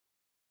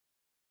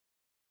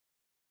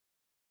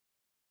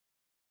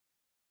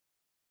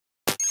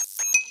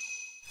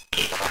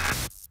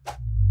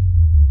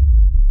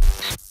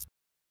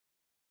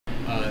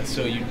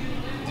So you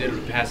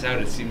did pass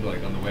out, it seemed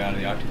like, on the way out of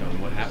the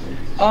octagon. What happened?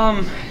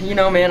 You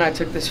know, man, I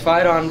took this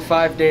fight on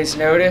 5 days'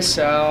 notice.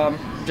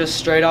 Just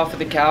straight off of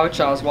the couch.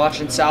 I was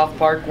watching South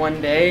Park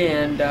one day,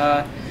 and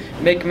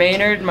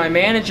MMAnytt, my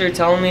manager,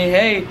 telling me,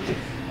 "Hey,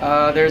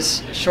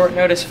 there's a short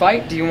notice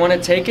fight. Do you want to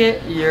take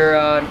it?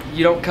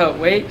 You don't cut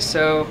weight,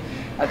 so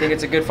I think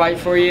it's a good fight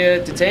for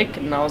you to take."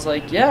 And I was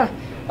like, "Yeah."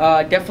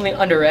 Definitely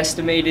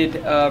underestimated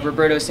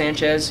Roberto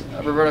Sanchez.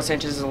 Roberto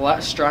Sanchez is a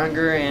lot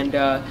stronger and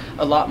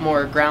a lot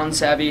more ground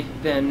savvy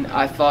than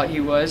I thought he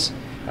was.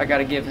 I got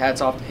to give hats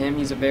off to him.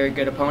 He's a very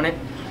good opponent.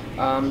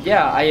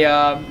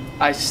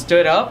 I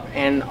stood up,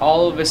 and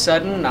all of a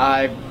sudden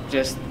I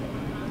just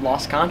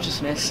lost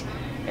consciousness,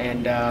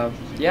 and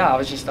I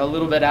was just a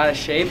little bit out of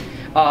shape.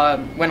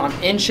 When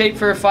I'm in shape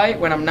for a fight,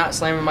 when I'm not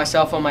slamming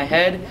myself on my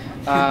head,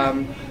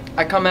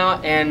 I come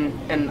out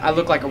and I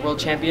look like a world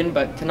champion,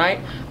 but tonight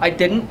I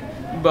didn't.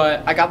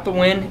 But I got the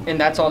win, and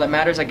that's all that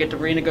matters. I get to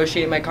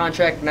renegotiate my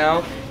contract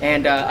now,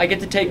 and I get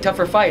to take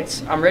tougher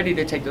fights. I'm ready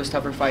to take those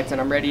tougher fights, and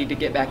I'm ready to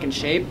get back in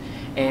shape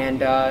and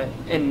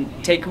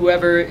take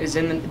whoever is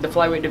in the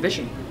flyweight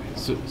division.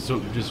 So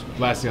just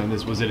lastly on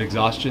this, was it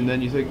exhaustion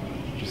then, you think?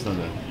 Just on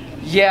the...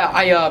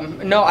 Yeah,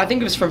 no, I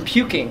think it was from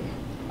puking.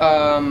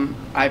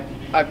 I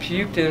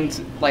puked in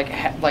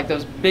like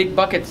those big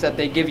buckets that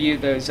they give you,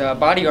 those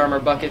body armor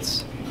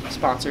buckets,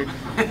 sponsored.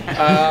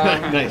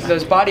 Nice.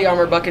 Those body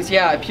armor buckets,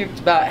 yeah, I puked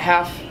about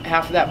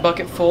half of that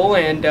bucket full,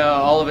 and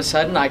all of a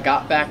sudden I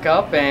got back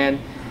up, and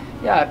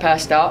yeah, I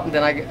passed out, and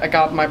then I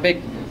got my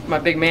big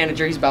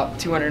manager. He's about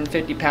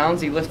 250 pounds.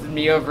 He lifted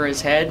me over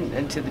his head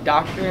and to the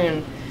doctor,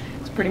 and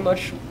it's pretty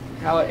much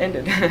how it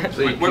ended.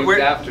 So you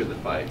puked after the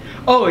fight?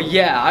 Oh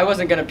yeah, I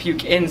wasn't gonna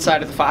puke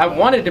inside of the fight. I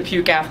wanted to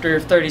puke after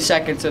 30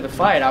 seconds of the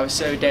fight. I was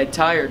so dead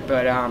tired,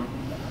 but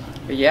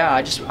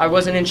yeah, I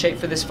wasn't in shape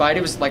for this fight.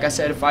 It was, like I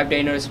said, a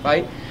 5-day notice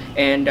fight,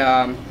 and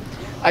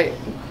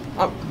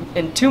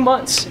in 2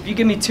 months, if you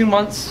give me 2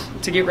 months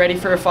to get ready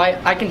for a fight,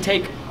 I can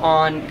take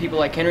on people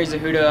like Henry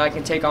Cejudo. I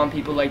can take on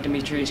people like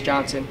Demetrius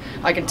Johnson.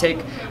 I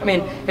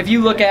mean, if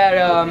you look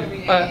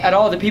at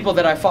all the people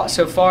that I fought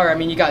so far, I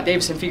mean, you got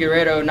Davison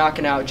Figueiredo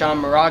knocking out John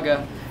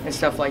Moraga and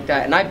stuff like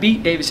that, and I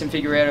beat Davison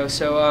Figueiredo.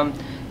 So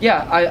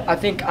yeah, I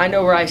think I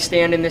know where I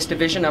stand in this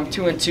division. I'm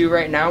 2-2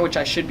 right now, which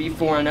I should be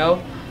 4-0.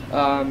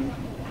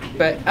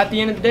 But at the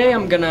end of the day,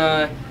 I'm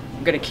gonna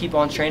keep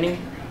on training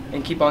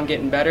and keep on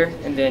getting better,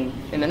 and then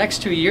in the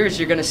next 2 years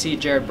you're gonna see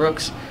Jared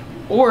Brooks,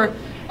 or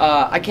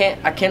I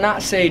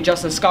cannot say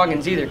Justin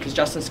Scoggins either, because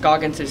Justin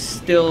Scoggins is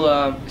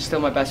still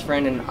my best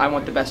friend, and I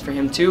want the best for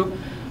him too.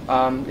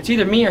 It's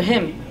either me or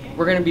him.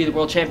 We're gonna be the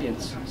world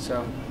champions.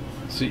 So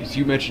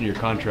you mentioned your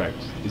contract.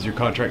 Is your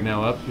contract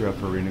now up? You're up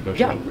for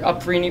renegotiation? Yeah,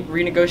 up for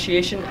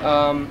renegotiation.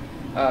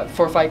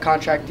 4-fight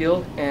contract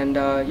deal, and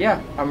yeah,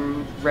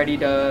 I'm ready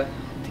to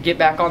get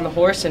back on the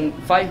horse and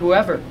fight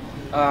whoever.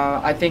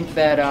 I think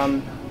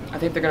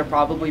they're gonna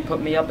probably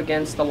put me up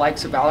against the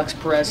likes of Alex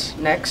Perez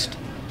next.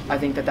 I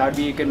think that would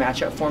be a good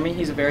matchup for me.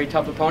 He's a very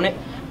tough opponent,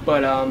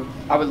 but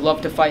I would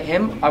love to fight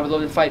him. I would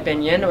love to fight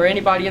Ben Yen or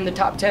anybody in the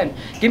top 10.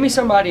 Give me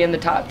somebody in the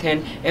top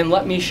 10 and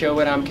let me show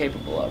what I'm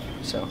capable of.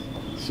 So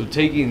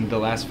taking the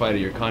last fight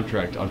of your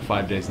contract on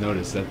 5 days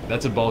notice,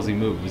 that's a ballsy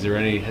move. Was there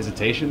any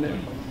hesitation there?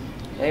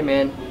 Hey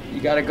man,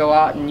 you gotta go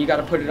out and you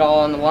gotta put it all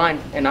on the line.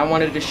 And I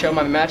wanted to show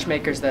my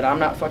matchmakers that I'm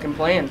not fucking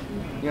playing.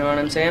 You know what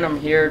I'm saying? I'm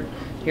here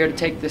to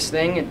take this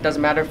thing. It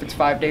doesn't matter if it's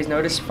 5 days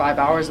notice, 5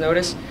 hours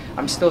notice.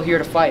 I'm still here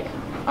to fight.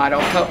 I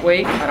don't cut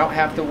weight. I don't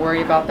have to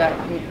worry about that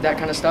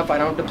kind of stuff. I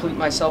don't deplete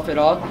myself at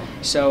all.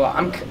 So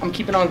I'm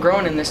keeping on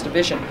growing in this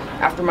division.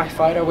 After my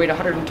fight, I weighed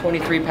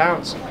 123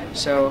 pounds.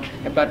 So,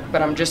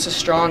 but I'm just as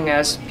strong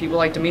as people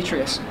like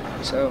Demetrius.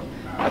 So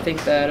I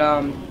think that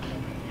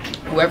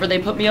whoever they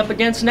put me up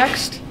against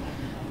next,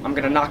 I'm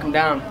gonna knock them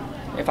down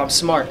if I'm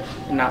smart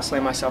and not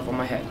slam myself on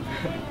my head.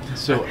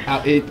 So,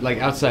 like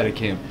outside of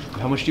camp,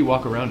 how much do you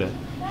walk around at?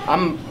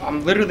 I'm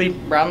literally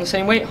around the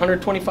same weight,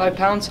 125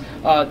 pounds.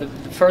 The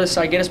furthest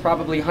I get is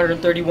probably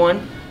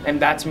 131, and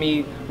that's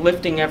me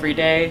lifting every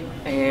day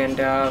and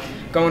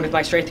going with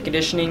my strength and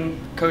conditioning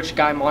coach,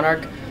 Guy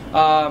Monarch.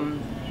 Shout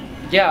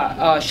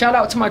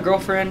out to my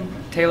girlfriend,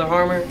 Taylor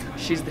Harmer.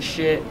 She's the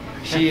shit.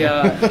 She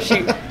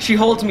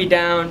holds me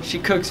down. She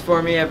cooks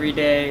for me every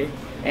day,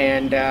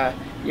 and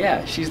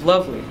yeah, she's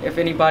lovely. If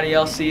anybody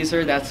else sees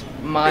her, that's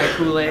my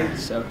Kool-Aid.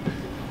 So.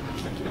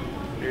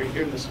 You're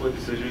hearing the split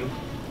decision.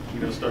 You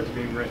know, start to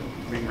being red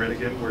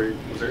again.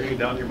 Was there any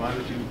doubt in your mind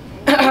that you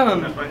won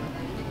that fight?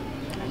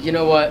 You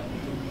know what?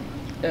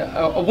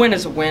 A win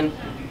is a win.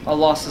 A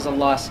loss is a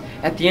loss.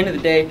 At the end of the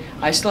day,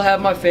 I still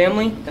have my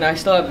family, and I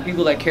still have the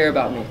people that care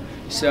about me.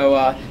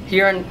 So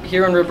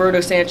hearing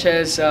Roberto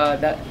Sanchez,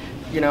 that,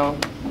 you know,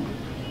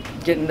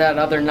 getting that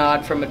other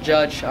nod from a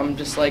judge, I'm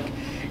just like,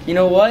 you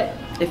know what?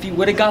 If he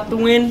would have got the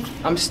win,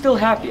 I'm still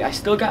happy. I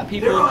still got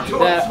people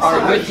that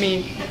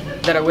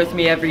are with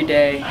me every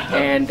day,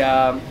 and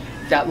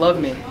that love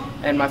me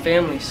and my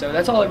family. So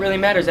that's all that really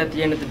matters at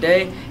the end of the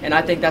day, and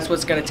I think that's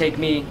what's going to take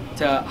me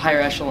to higher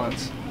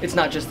echelons. It's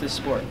not just this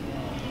sport.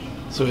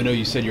 So I know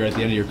you said you're at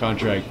the end of your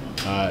contract.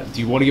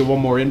 Do you want to get one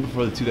more in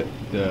before the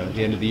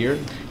end of the year?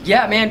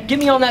 Yeah, man, get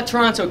me on that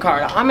Toronto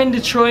card. I'm in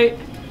Detroit,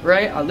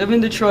 right? I live in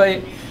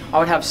Detroit. I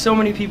would have so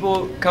many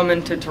people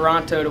coming to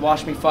Toronto to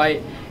watch me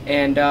fight.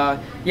 And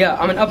yeah,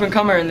 I'm an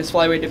up-and-comer in this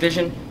flyweight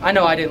division. I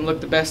know I didn't look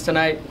the best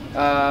tonight.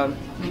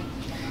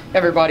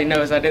 Everybody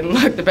knows I didn't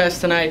look the best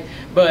tonight.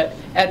 But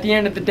at the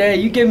end of the day,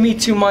 you give me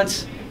 2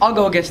 months, I'll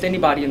go against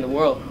anybody in the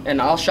world.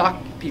 And I'll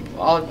shock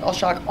people. I'll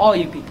shock all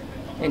you people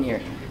in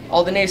here.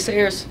 All the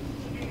naysayers,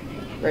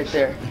 right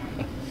there.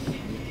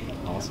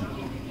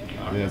 Awesome.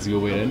 I think that's a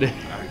good way to end it.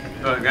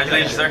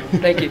 Congratulations, sir.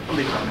 Thank you.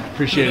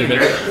 Appreciate it,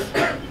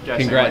 man.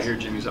 Congrats. Here,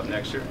 Jimmy's up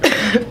next year.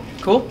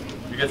 Cool.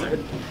 You good, sir?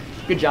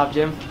 Good job,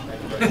 Jim.